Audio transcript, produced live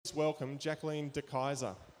Welcome Jacqueline De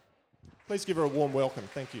Keyser. Please give her a warm welcome.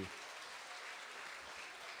 Thank you.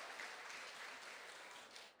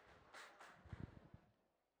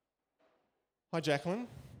 Hi, Jacqueline.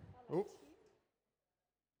 Hello.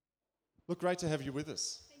 Look, great to have you with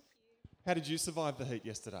us. Thank you. How did you survive the heat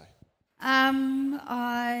yesterday?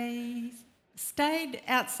 I stayed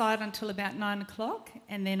outside until about 9 o'clock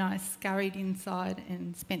and then I scurried inside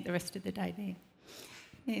and spent the rest of the day there.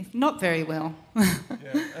 Yeah, not very well.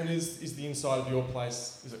 Yeah. And is the inside of your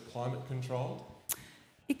place, is it climate controlled?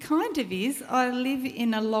 It kind of is. I live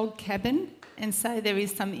in a log cabin and so there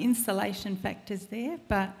is some insulation factors there,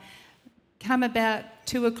 but come about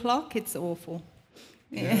 2 o'clock, it's awful.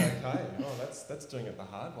 Yeah, okay. Oh, that's doing it the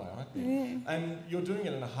hard way, I think. Yeah. And you're doing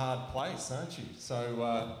it in a hard place, aren't you?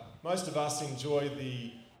 So most of us enjoy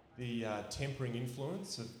the tempering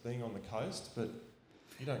influence of being on the coast, but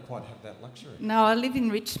you don't quite have that luxury. No, I live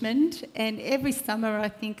in Richmond and every summer I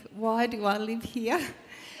think, why do I live here?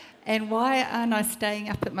 And why aren't I staying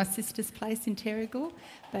up at my sister's place in Terrigal?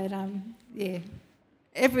 But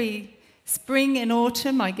every spring and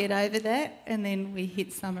autumn I get over that and then we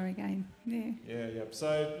hit summer again. Yeah.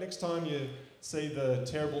 So next time you see the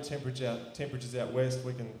terrible temperatures out west,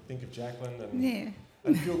 we can think of Jacqueline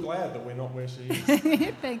and feel glad that we're not where she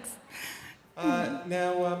is. Thanks.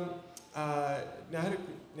 Now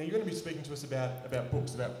you're going to be speaking to us about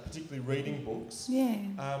books, about particularly reading books. Yeah.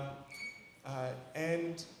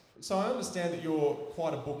 And so I understand that you're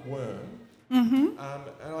quite a bookworm. Mm-hmm.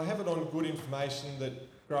 And I have it on good information that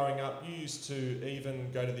growing up you used to even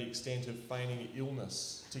go to the extent of feigning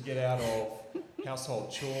illness to get out of household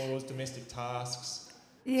chores, domestic tasks,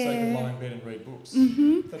 so you could lie in bed and read books.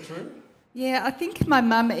 Mm-hmm. Is that true? Yeah, I think my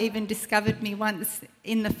mum even discovered me once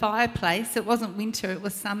in the fireplace. It wasn't winter, it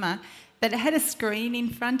was summer, but it had a screen in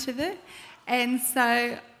front of it. And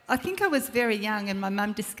so I think I was very young and my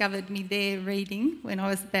mum discovered me there reading when I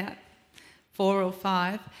was about 4 or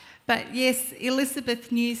 5. But yes,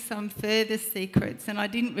 Elizabeth knew some further secrets and I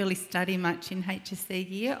didn't really study much in HSC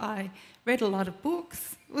year. I read a lot of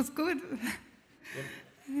books. It was good.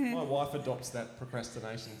 Yeah. My wife adopts that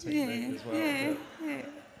procrastination technique as well.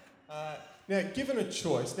 Yeah. Now, given a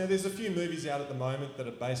choice, there's a few movies out at the moment that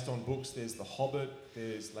are based on books. There's The Hobbit,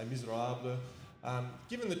 there's Les Miserables.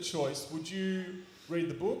 Given the choice, would you read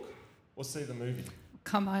the book or see the movie?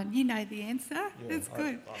 Come on, you know the answer. Yeah, It's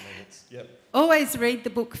good. Yep. Always read the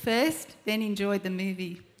book first, then enjoy the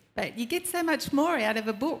movie. But you get so much more out of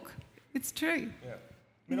a book. It's true. Yeah. I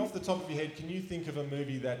mean, off the top of your head, can you think of a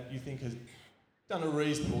movie that you think has done a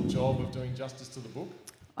reasonable job of doing justice to the book?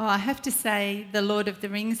 Oh, I have to say The Lord of the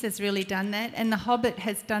Rings has really done that, and The Hobbit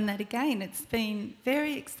has done that again. It's been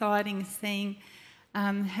very exciting seeing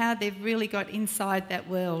how they've really got inside that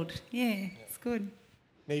world. Yeah, it's good.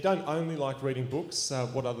 Now, you don't only like reading books.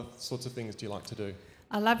 What other sorts of things do you like to do?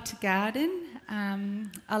 I love to garden.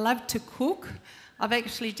 I love to cook. I've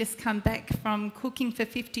actually just come back from cooking for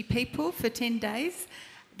 50 people for 10 days.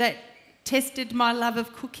 That tested my love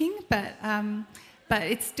of cooking, but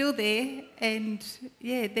it's still there. And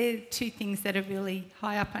yeah, they're two things that are really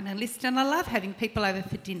high up on our list. And I love having people over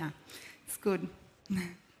for dinner. It's good.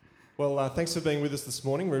 Well, thanks for being with us this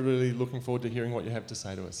morning. We're really looking forward to hearing what you have to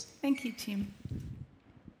say to us. Thank you, Tim.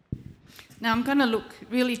 Now I'm going to look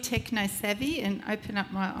really techno-savvy and open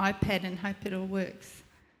up my iPad and hope it all works.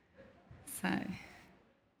 So,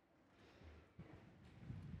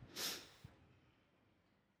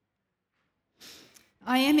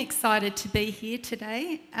 I am excited to be here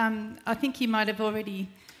today. I think you might have already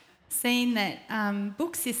seen that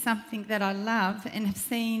books is something that I love and have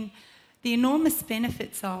seen the enormous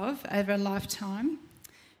benefits of over a lifetime.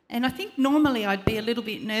 And I think normally I'd be a little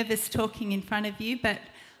bit nervous talking in front of you, but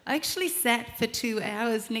I actually sat for 2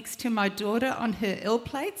 hours next to my daughter on her L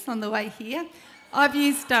plates on the way here. I've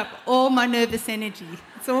used up all my nervous energy.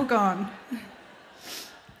 It's all gone.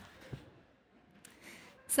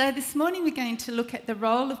 So this morning we're going to look at the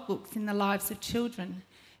role of books in the lives of children.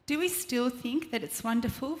 Do we still think that it's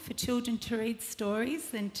wonderful for children to read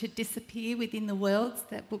stories and to disappear within the worlds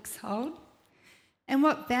that books hold? And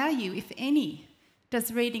what value, if any,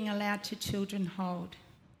 does reading aloud to children hold?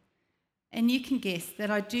 And you can guess that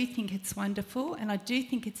I do think it's wonderful and I do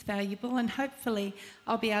think it's valuable, and hopefully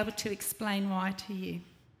I'll be able to explain why to you.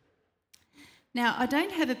 Now, I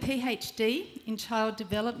don't have a PhD in child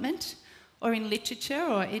development or in literature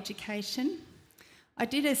or education. I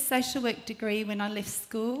did a social work degree when I left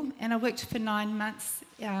school, and I worked for 9 months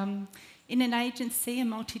in an agency, a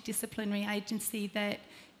multidisciplinary agency that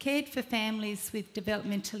cared for families with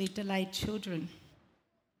developmentally delayed children.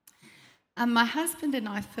 My husband and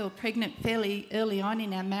I fell pregnant fairly early on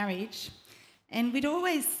in our marriage, And we'd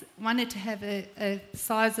always wanted to have a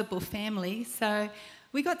sizable family, so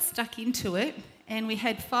we got stuck into it, and we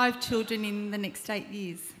had 5 children in the next 8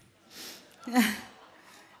 years.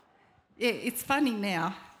 It's funny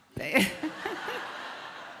now.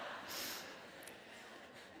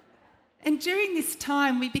 And during this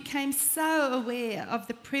time, we became so aware of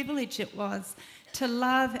the privilege it was to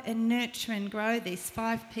love and nurture and grow these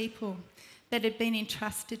 5 people that had been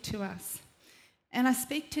entrusted to us. And I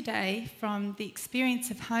speak today from the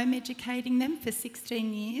experience of home educating them for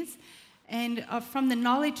 16 years and from the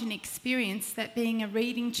knowledge and experience that being a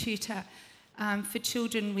reading tutor for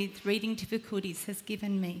children with reading difficulties has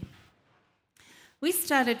given me. We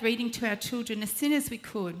started reading to our children as soon as we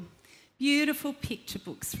could. Beautiful picture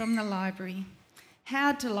books from the library.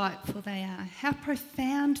 How delightful they are, how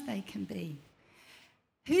profound they can be.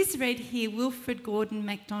 Who's read here Wilfred Gordon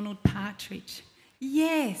MacDonald Partridge?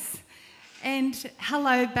 Yes. And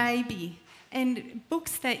Hello Baby. And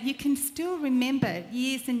books that you can still remember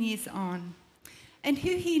years and years on. And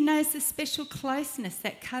who here knows the special closeness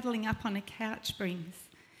that cuddling up on a couch brings?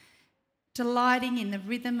 Delighting in the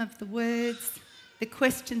rhythm of the words, the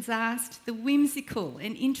questions asked, the whimsical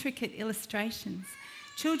and intricate illustrations.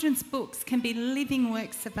 Children's books can be living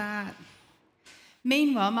works of art.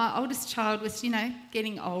 Meanwhile, my oldest child was,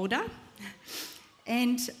 getting older,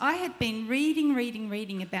 and I had been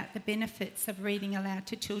reading about the benefits of reading aloud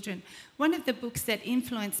to children. One of the books that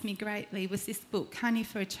influenced me greatly was this book, Honey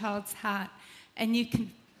for a Child's Heart, and you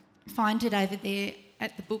can find it over there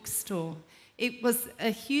at the bookstore. It was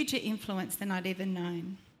a huger influence than I'd ever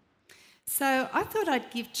known. So I thought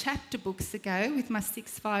I'd give chapter books a go with my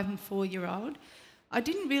 6, 5 and 4-year-old. I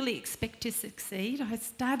didn't really expect to succeed. I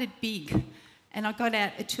started big and I got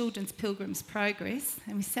out a Children's Pilgrim's Progress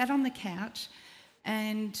and we sat on the couch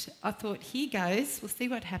and I thought, here goes, we'll see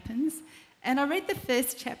what happens. And I read the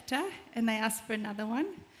first chapter and they asked for another one.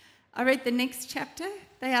 I read the next chapter,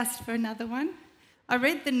 they asked for another one. I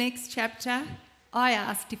read the next chapter, I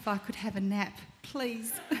asked if I could have a nap,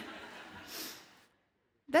 please.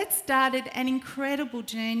 That started an incredible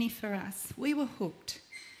journey for us. We were hooked.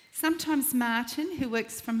 Sometimes Martin, who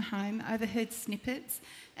works from home, overheard snippets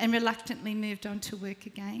and reluctantly moved on to work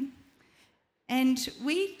again. And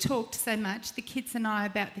we talked so much, the kids and I,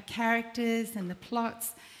 about the characters and the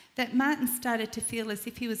plots, that Martin started to feel as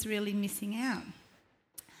if he was really missing out.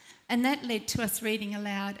 And that led to us reading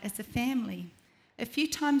aloud as a family, a few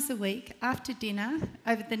times a week after dinner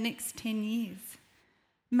over the next 10 years.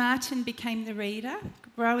 Martin became the reader,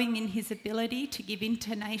 growing in his ability to give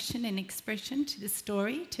intonation and expression to the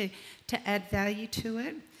story, to add value to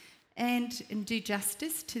it, and do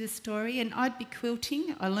justice to the story. And I'd be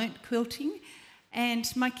quilting, I learnt quilting, and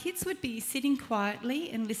my kids would be sitting quietly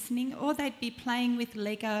and listening, or they'd be playing with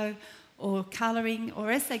Lego or colouring,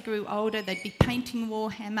 or as they grew older, they'd be painting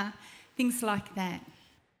Warhammer, things like that.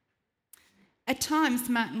 At times,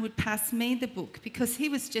 Martin would pass me the book because he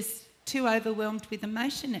was just too overwhelmed with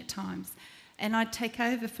emotion at times, and I'd take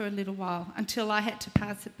over for a little while until I had to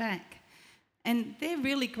pass it back. And they're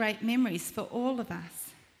really great memories for all of us.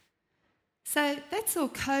 So that's all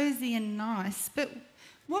cosy and nice, but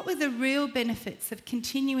what were the real benefits of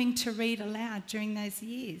continuing to read aloud during those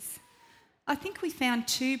years? I think we found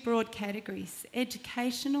 2 broad categories,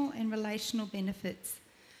 educational and relational benefits.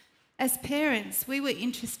 As parents, we were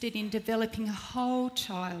interested in developing a whole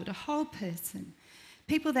child, a whole person.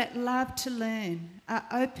 People that love to learn, are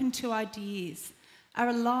open to ideas, are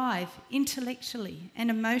alive intellectually and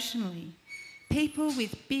emotionally. People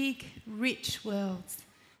with big, rich worlds,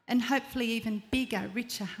 and hopefully even bigger,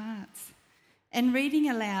 richer hearts. And reading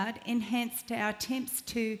aloud enhanced our attempts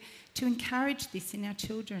to encourage this in our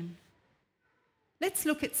children. Let's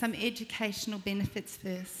look at some educational benefits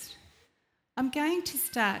first. I'm going to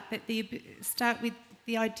start with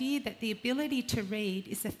the idea that the ability to read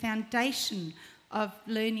is a foundation of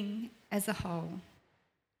learning as a whole.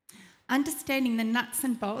 Understanding the nuts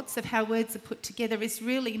and bolts of how words are put together is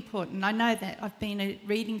really important. I know that. I've been a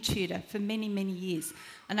reading tutor for many, many years.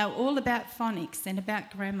 I know all about phonics and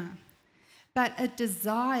about grammar. But a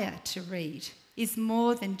desire to read is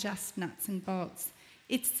more than just nuts and bolts.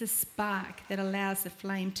 It's the spark that allows the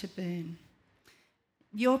flame to burn.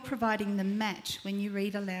 You're providing the match when you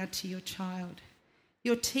read aloud to your child.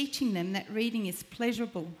 You're teaching them that reading is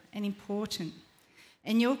pleasurable and important.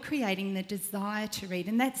 And you're creating the desire to read,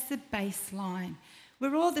 and that's the baseline.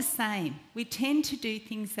 We're all the same. We tend to do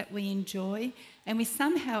things that we enjoy, and we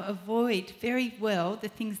somehow avoid very well the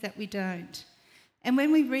things that we don't. And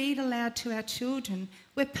when we read aloud to our children,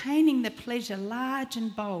 we're painting the pleasure large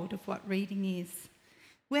and bold of what reading is.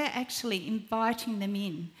 We're actually inviting them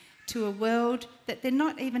in to a world that they're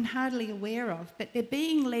not even hardly aware of, but they're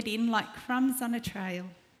being led in like crumbs on a trail.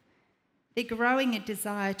 They're growing a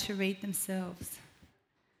desire to read themselves.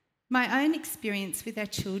 My own experience with our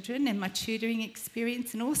children and my tutoring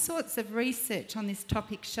experience and all sorts of research on this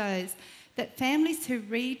topic shows that families who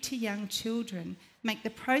read to young children make the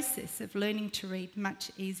process of learning to read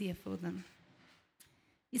much easier for them.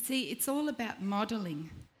 You see, it's all about modelling,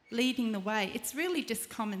 leading the way. It's really just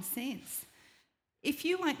common sense. If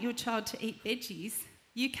you want your child to eat veggies,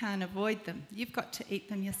 you can't avoid them. You've got to eat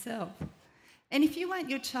them yourself. And if you want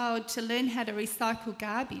your child to learn how to recycle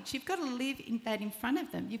garbage, you've got to live that in front of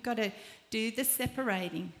them. You've got to do the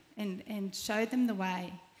separating and show them the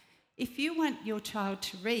way. If you want your child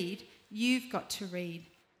to read, you've got to read.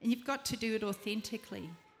 And you've got to do it authentically.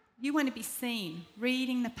 You want to be seen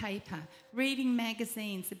reading the paper, reading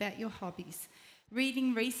magazines about your hobbies,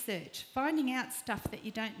 reading research, finding out stuff that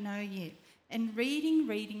you don't know yet, and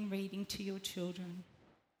reading to your children.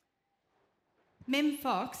 Mem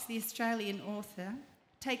Fox, the Australian author,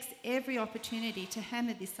 takes every opportunity to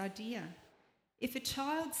hammer this idea. If a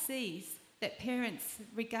child sees that parents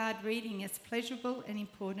regard reading as pleasurable and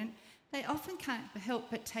important, they often can't help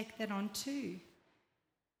but take that on too.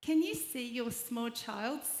 Can you see your small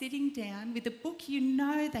child sitting down with a book you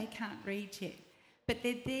know they can't read yet, but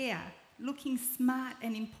they're there, looking smart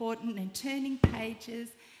and important and turning pages?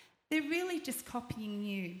 They're really just copying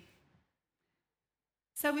you.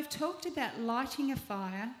 So we've talked about lighting a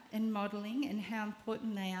fire and modelling and how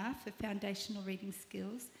important they are for foundational reading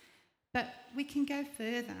skills, but we can go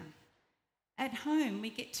further. At home,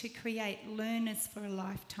 we get to create learners for a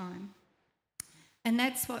lifetime. And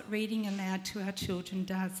that's what reading aloud to our children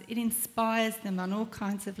does. It inspires them on all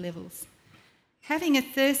kinds of levels. Having a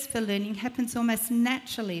thirst for learning happens almost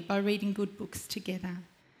naturally by reading good books together.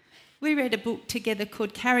 We read a book together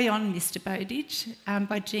called Carry On, Mr. Bowditch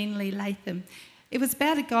by Jean Lee Latham. It was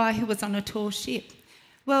about a guy who was on a tall ship.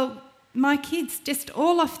 Well, my kids, just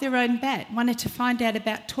all off their own bat, wanted to find out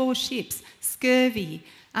about tall ships, scurvy,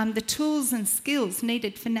 the tools and skills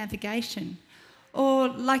needed for navigation. Or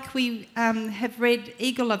like we have read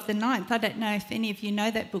Eagle of the Ninth. I don't know if any of you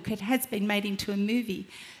know that book. It has been made into a movie.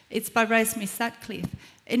 It's by Rosemary Sutcliffe.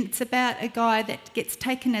 And it's about a guy that gets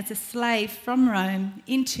taken as a slave from Rome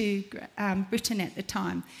into Britain at the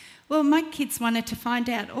time. Well, my kids wanted to find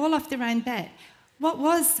out all off their own bat. What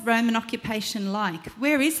was Roman occupation like?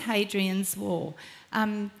 Where is Hadrian's Wall?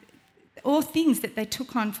 All things that they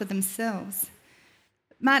took on for themselves.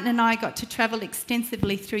 Martin and I got to travel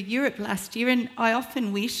extensively through Europe last year, and I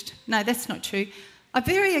often wished, no, that's not true, I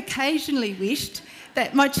very occasionally wished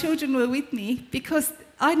that my children were with me, because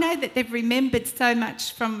I know that they've remembered so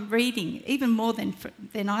much from reading, even more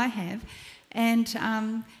than I have. And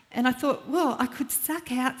I thought, well, I could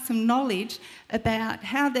suck out some knowledge about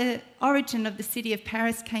how the origin of the city of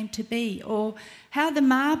Paris came to be, or how the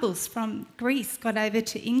marbles from Greece got over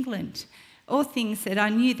to England, all things that I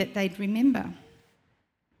knew that they'd remember.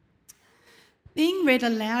 Being read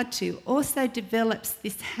aloud to also develops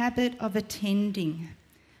this habit of attending,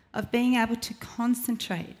 of being able to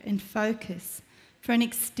concentrate and focus for an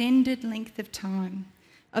extended length of time,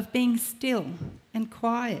 of being still and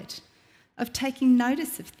quiet, of taking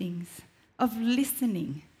notice of things, of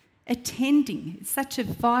listening, attending. It's such a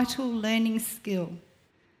vital learning skill.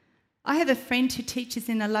 I have a friend who teaches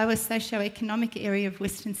in a lower socio-economic area of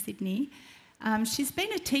Western Sydney. She's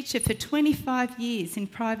been a teacher for 25 years in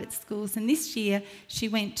private schools, and this year she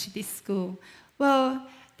went to this school. Well,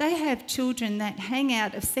 they have children that hang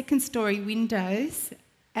out of second-storey windows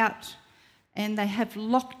out, and they have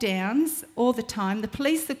lockdowns all the time. The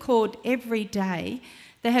police are called every day.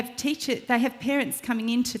 They have parents coming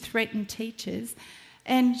in to threaten teachers.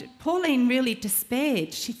 And Pauline really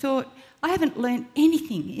despaired. She thought, I haven't learned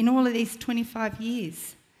anything in all of these 25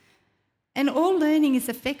 years. And all learning is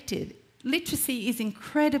affected. Literacy is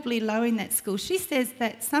incredibly low in that school. She says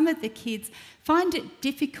that some of the kids find it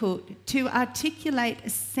difficult to articulate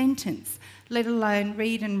a sentence, let alone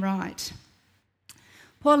read and write.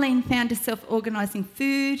 Pauline found herself organising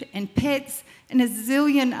food and pets and a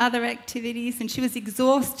zillion other activities, and she was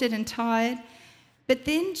exhausted and tired. But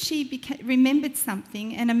then she remembered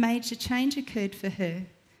something, and a major change occurred for her.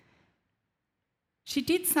 She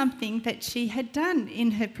did something that she had done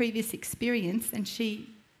in her previous experience, and she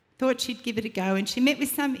thought she'd give it a go, and she met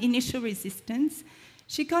with some initial resistance.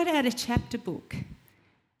 She got out a chapter book,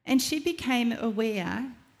 and she became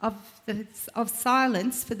aware of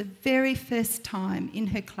silence for the very first time in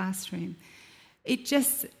her classroom. It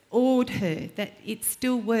just awed her that it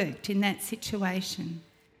still worked in that situation.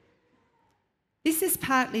 This is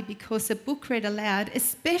partly because a book read aloud,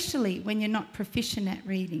 especially when you're not proficient at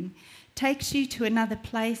reading, takes you to another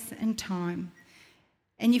place and time,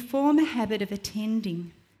 and you form a habit of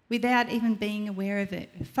attending without even being aware of it.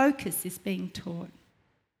 Focus is being taught.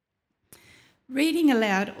 Reading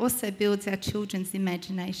aloud also builds our children's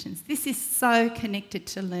imaginations. This is so connected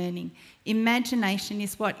to learning. Imagination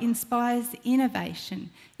is what inspires innovation.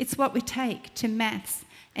 It's what we take to maths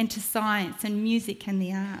and to science and music and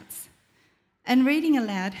the arts. And reading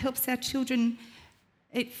aloud helps our children,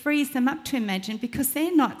 it frees them up to imagine because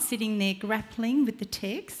they're not sitting there grappling with the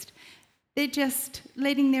text. They're just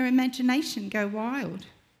letting their imagination go wild.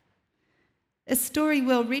 A story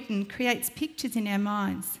well written creates pictures in our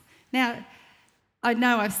minds. Now, I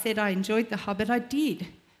know I've said I enjoyed The Hobbit, I did.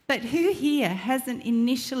 But who here hasn't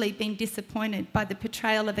initially been disappointed by the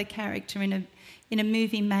portrayal of a character in a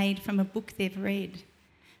movie made from a book they've read?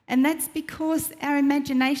 And that's because our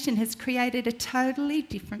imagination has created a totally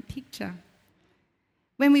different picture.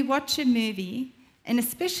 When we watch a movie, and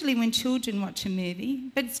especially when children watch a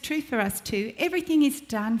movie, but it's true for us too, everything is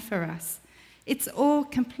done for us. It's all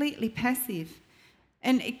completely passive,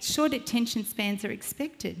 and short attention spans are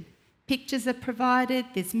expected. Pictures are provided,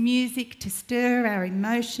 there's music to stir our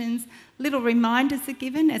emotions, little reminders are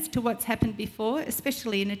given as to what's happened before,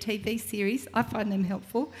 especially in a TV series. I find them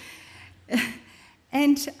helpful.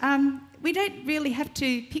 And we don't really have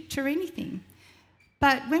to picture anything.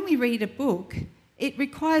 But when we read a book, it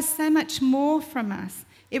requires so much more from us.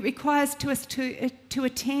 It requires us to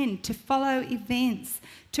attend, to follow events,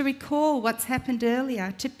 to recall what's happened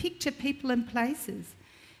earlier, to picture people and places.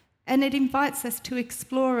 And it invites us to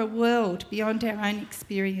explore a world beyond our own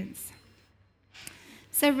experience.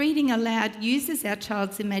 So reading aloud uses our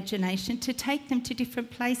child's imagination to take them to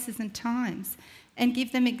different places and times and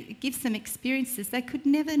gives them experiences they could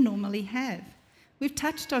never normally have. We've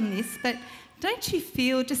touched on this, but don't you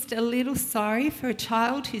feel just a little sorry for a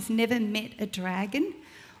child who's never met a dragon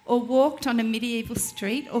or walked on a medieval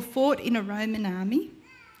street or fought in a Roman army?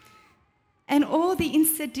 And all the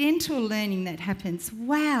incidental learning that happens.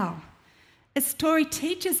 Wow. A story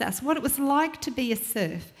teaches us what it was like to be a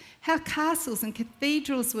serf, how castles and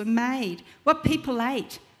cathedrals were made, what people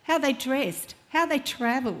ate, how they dressed, how they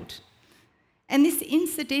travelled. And this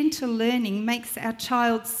incidental learning makes our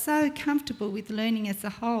child so comfortable with learning as a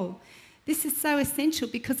whole. This is so essential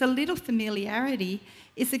because a little familiarity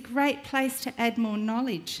is a great place to add more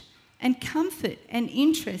knowledge, and comfort and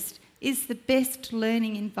interest is the best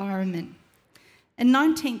learning environment. A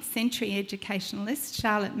 19th century educationalist,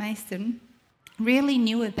 Charlotte Mason, really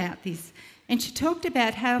knew about this, and she talked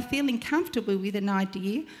about how feeling comfortable with an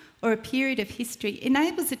idea or a period of history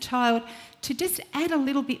enables a child to just add a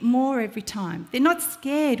little bit more every time. They're not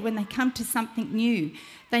scared when they come to something new.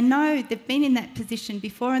 They know they've been in that position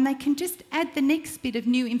before and they can just add the next bit of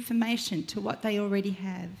new information to what they already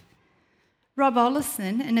have. Rob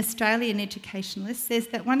Ollison, an Australian educationalist, says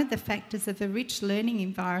that one of the factors of a rich learning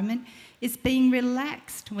environment is being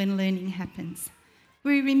relaxed when learning happens.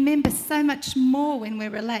 We remember so much more when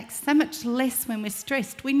we're relaxed, so much less when we're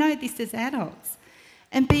stressed. We know this as adults.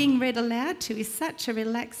 And being read aloud to is such a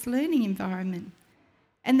relaxed learning environment.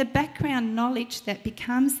 And the background knowledge that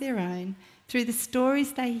becomes their own through the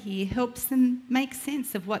stories they hear helps them make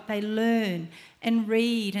sense of what they learn and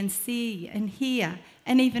read and see and hear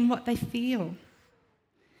and even what they feel.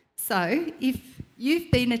 So if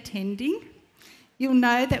you've been attending, you'll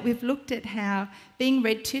know that we've looked at how being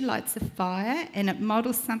read to lights a fire and it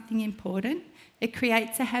models something important. It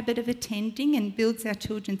creates a habit of attending and builds our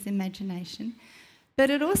children's imagination. But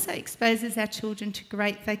it also exposes our children to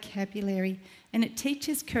great vocabulary and it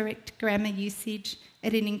teaches correct grammar usage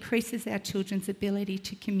and it increases our children's ability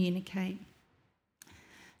to communicate.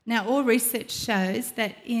 Now, all research shows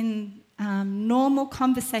that in normal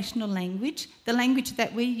conversational language, the language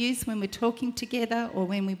that we use when we're talking together or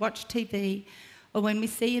when we watch TV or when we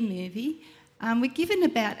see a movie, we're given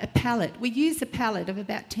about a palette. We use a palette of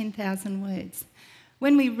about 10,000 words.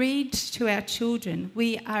 When we read to our children,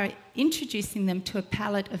 we are introducing them to a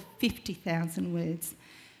palette of 50,000 words.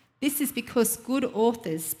 This is because good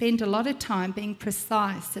authors spend a lot of time being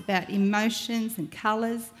precise about emotions and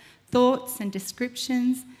colours, thoughts and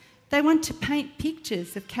descriptions. They want to paint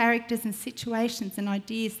pictures of characters and situations and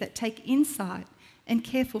ideas that take insight and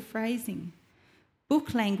careful phrasing.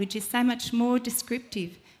 Book language is so much more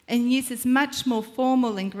descriptive and uses much more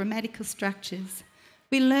formal and grammatical structures.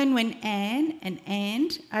 We learn when an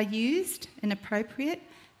and are used and appropriate,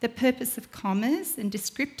 the purpose of commas and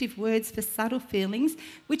descriptive words for subtle feelings,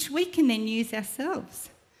 which we can then use ourselves.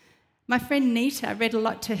 My friend Nita read a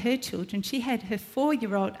lot to her children. She had her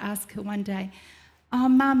 4-year-old ask her one day, "Oh,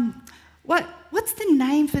 Mum, What's the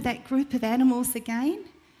name for that group of animals again?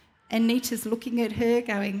 And Nita's looking at her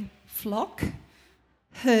going, flock,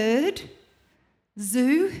 herd,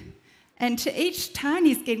 zoo. And to each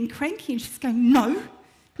Tanya's getting cranky and she's going,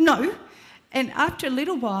 no. And after a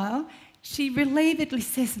little while, she relievedly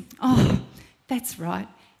says, oh, that's right,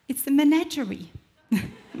 it's a menagerie.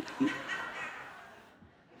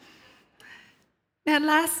 Now,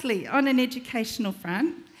 lastly, on an educational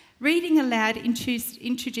front, reading aloud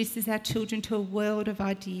introduces our children to a world of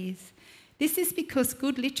ideas. This is because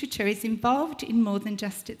good literature is involved in more than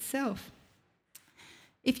just itself.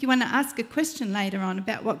 If you want to ask a question later on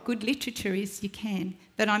about what good literature is, you can,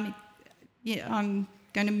 but I'm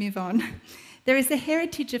going to move on. There is a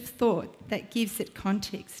heritage of thought that gives it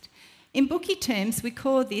context. In bookie terms, we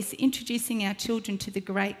call this introducing our children to the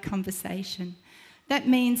great conversation. That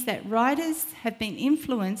means that writers have been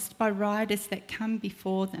influenced by writers that come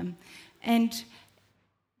before them, and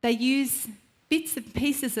they use bits and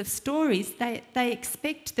pieces of stories they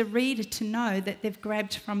expect the reader to know that they've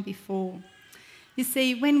grabbed from before. You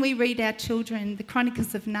see, when we read our children The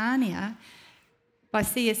Chronicles of Narnia by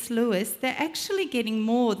C.S. Lewis, they're actually getting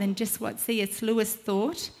more than just what C.S. Lewis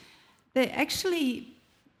thought. They're actually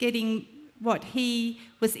getting what he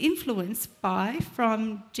was influenced by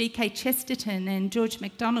from G.K. Chesterton and George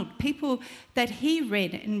MacDonald, people that he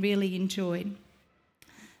read and really enjoyed.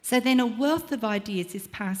 So then a wealth of ideas is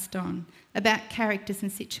passed on about characters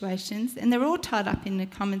and situations, and they're all tied up in a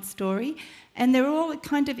common story, and they're all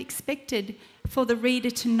kind of expected for the reader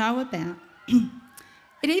to know about.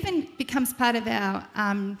 It even becomes part of our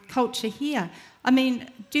culture here. I mean,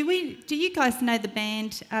 do you guys know the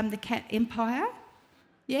band The Cat Empire?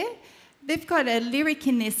 Yeah? They've got a lyric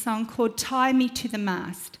in their song called Tie Me to the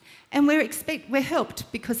Mast. And we're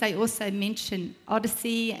helped because they also mention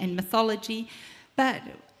Odyssey and mythology. But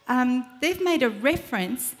they've made a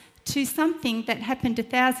reference to something that happened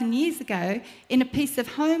 1,000 years ago in a piece of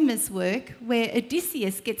Homer's work where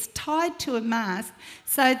Odysseus gets tied to a mast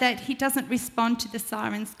so that he doesn't respond to the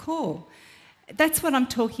siren's call. That's what I'm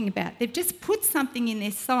talking about. They've just put something in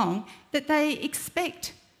their song that they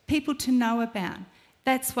expect people to know about.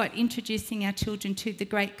 That's what introducing our children to the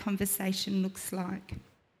great conversation looks like.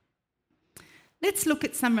 Let's look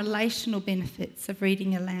at some relational benefits of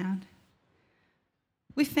reading aloud.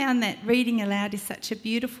 We found that reading aloud is such a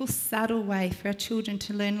beautiful, subtle way for our children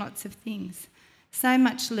to learn lots of things. So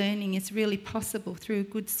much learning is really possible through a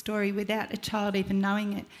good story without a child even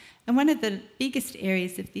knowing it. And one of the biggest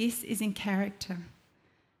areas of this is in character.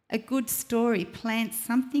 A good story plants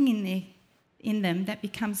something in them that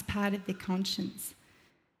becomes part of their conscience.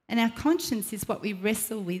 And our conscience is what we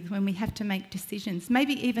wrestle with when we have to make decisions,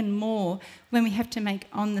 maybe even more when we have to make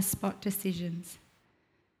on-the-spot decisions.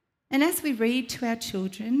 And as we read to our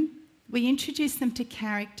children, we introduce them to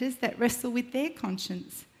characters that wrestle with their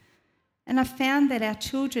conscience. And I've found that our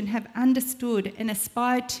children have understood and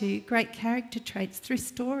aspired to great character traits through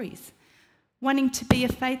stories, wanting to be a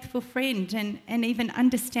faithful friend and even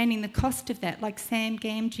understanding the cost of that, like Sam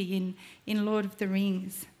Gamgee in Lord of the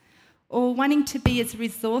Rings, or wanting to be as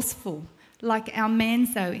resourceful, like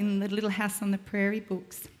Almanzo in the Little House on the Prairie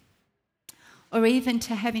books, or even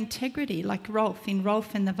to have integrity, like Rolf in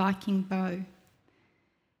Rolf and the Viking Bow,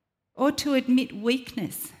 or to admit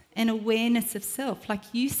weakness and awareness of self,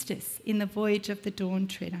 like Eustace in The Voyage of the Dawn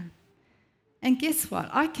Treader. And guess what?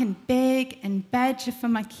 I can beg and badger for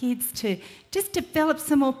my kids to just develop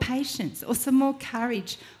some more patience or some more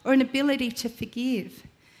courage or an ability to forgive.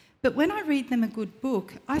 But when I read them a good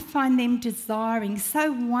book, I find them desiring,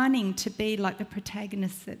 so wanting to be like the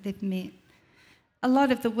protagonists that they've met. A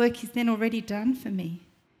lot of the work is then already done for me.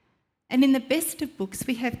 And in the best of books,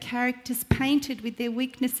 we have characters painted with their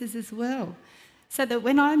weaknesses as well, so that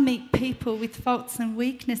when I meet people with faults and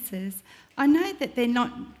weaknesses, I know that they're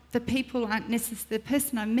not, the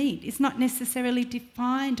person I meet is not necessarily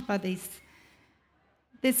defined by these.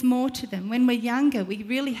 There's more to them. When we're younger, we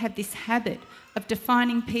really have this habit of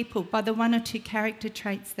defining people by the one or two character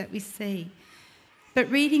traits that we see.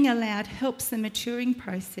 But reading aloud helps the maturing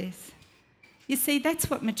process. You see, that's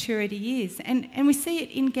what maturity is. And we see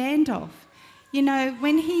it in Gandalf. You know,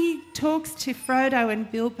 when he talks to Frodo and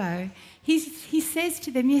Bilbo, he says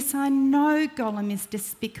to them, yes, I know Gollum is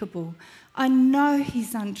despicable. I know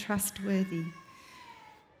he's untrustworthy.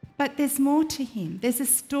 But there's more to him. There's a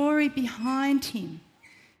story behind him.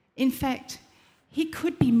 In fact, he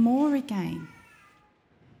could be more again.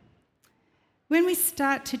 When we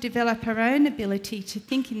start to develop our own ability to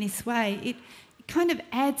think in this way, it kind of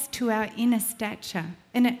adds to our inner stature,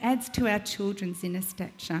 and it adds to our children's inner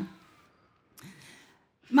stature.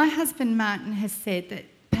 My husband Martin has said that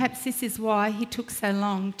perhaps this is why he took so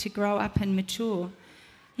long to grow up and mature.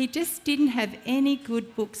 He just didn't have any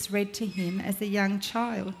good books read to him as a young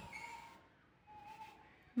child.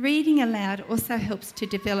 Reading aloud also helps to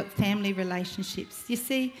develop family relationships. You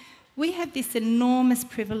see, we have this enormous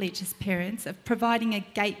privilege as parents of providing a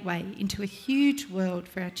gateway into a huge world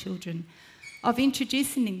for our children, of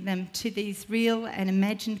introducing them to these real and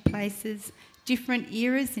imagined places, different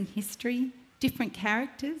eras in history, different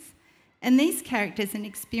characters. And these characters and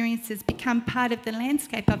experiences become part of the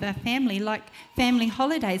landscape of our family, like family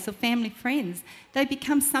holidays or family friends. They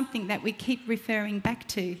become something that we keep referring back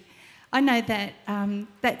to. I know that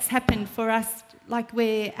that's happened for us, like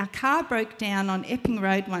where our car broke down on Epping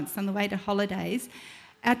Road once on the way to holidays.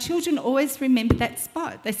 Our children always remember that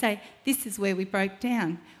spot. They say, this is where we broke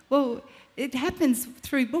down. Well, it happens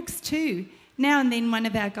through books too. Now and then one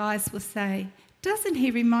of our guys will say, doesn't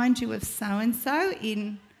he remind you of so-and-so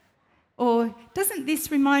in... Or doesn't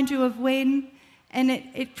this remind you of when? And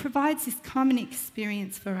it provides this common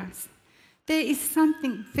experience for us. There is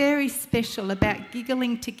something very special about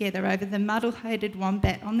giggling together over the muddle-headed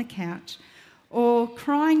wombat on the couch, or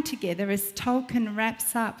crying together as Tolkien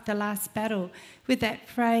wraps up The Last Battle with that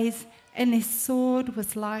phrase, and their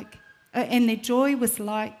joy was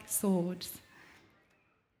like swords.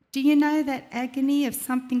 Do you know that agony of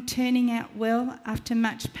something turning out well after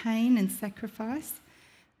much pain and sacrifice?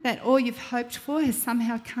 That all you've hoped for has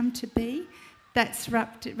somehow come to be? That's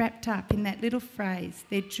wrapped up in that little phrase,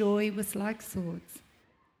 their joy was like swords.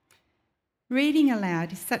 Reading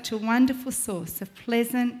aloud is such a wonderful source of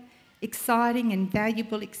pleasant, exciting and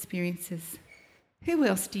valuable experiences. Who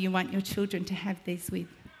else do you want your children to have these with?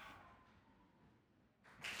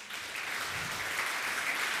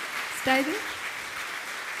 Stay there.